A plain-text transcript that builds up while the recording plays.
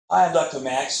Hi, I'm Dr.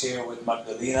 Max here with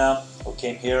Magdalena, who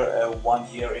came here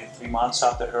 1 year and 3 months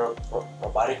after her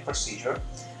robotic procedure.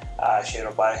 She had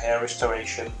robotic hair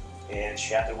restoration, and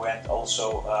she underwent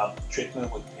also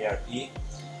treatment with PRP.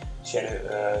 She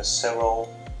had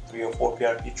several, 3 or 4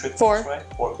 PRP treatments, right?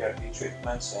 4 PRP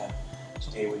treatments, and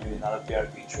today we're doing another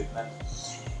PRP treatment.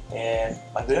 And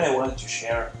Magdalena wanted to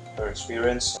share her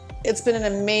experience. It's been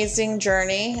an amazing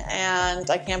journey, and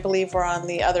I can't believe we're on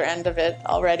the other end of it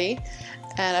already.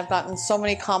 And I've gotten so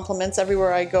many compliments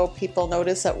everywhere I go. People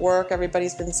notice at work,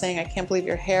 everybody's been saying, I can't believe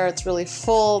your hair, it's really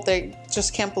full. They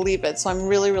just can't believe it. So I'm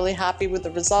really, really happy with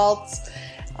the results.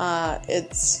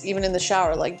 It's even in the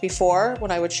shower, like before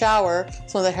when I would shower,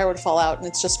 some of the hair would fall out, and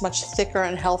it's just much thicker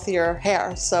and healthier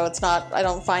hair. So it's not, I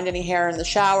don't find any hair in the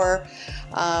shower.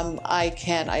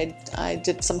 I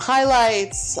did some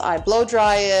highlights, I blow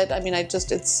dry it. I mean,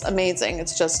 it's amazing.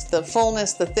 It's just the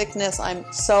fullness, the thickness. I'm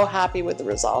so happy with the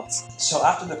results. So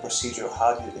after the procedure,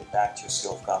 how did it impact your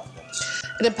self-confidence?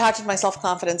 It impacted my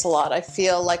self-confidence a lot. I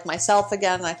feel like myself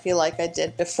again. I feel like I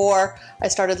did before I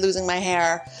started losing my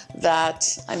hair,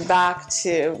 that I'm back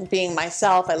to being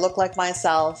myself. I look like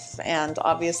myself, and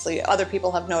obviously other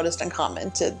people have noticed and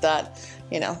commented that,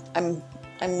 you know, I'm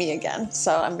me again.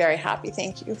 So I'm very happy.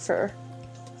 Thank you for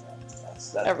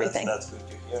everything. That's good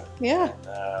to hear. Yeah.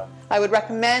 And, I would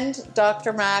recommend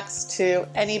Dr. Max to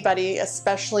anybody,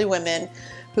 especially women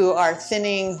who are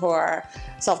thinning, who are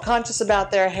self-conscious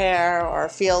about their hair, or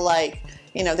feel like,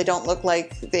 you know, they don't look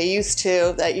like they used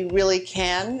to, that you really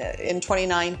can, in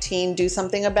 2019, do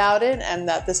something about it, and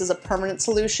that this is a permanent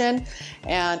solution.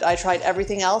 And I tried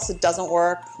everything else. It doesn't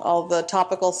work. All the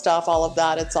topical stuff, all of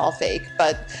that, it's all fake.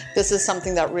 But this is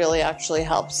something that really actually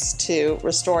helps to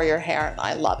restore your hair, and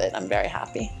I love it. I'm very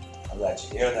happy. I'm glad to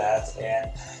hear that.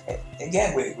 And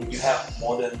again, we have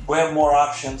more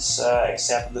options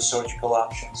except the surgical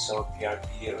options. So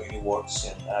PRP really works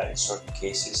in certain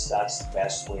cases. That's the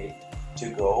best way to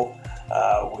go.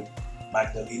 With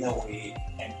Magdalena, we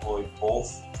employed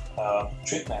both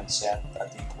treatments, and I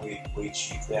think we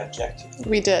achieved the objective.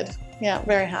 We did. Yeah,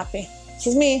 very happy. This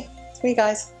is me. It's me,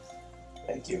 guys.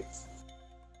 Thank you.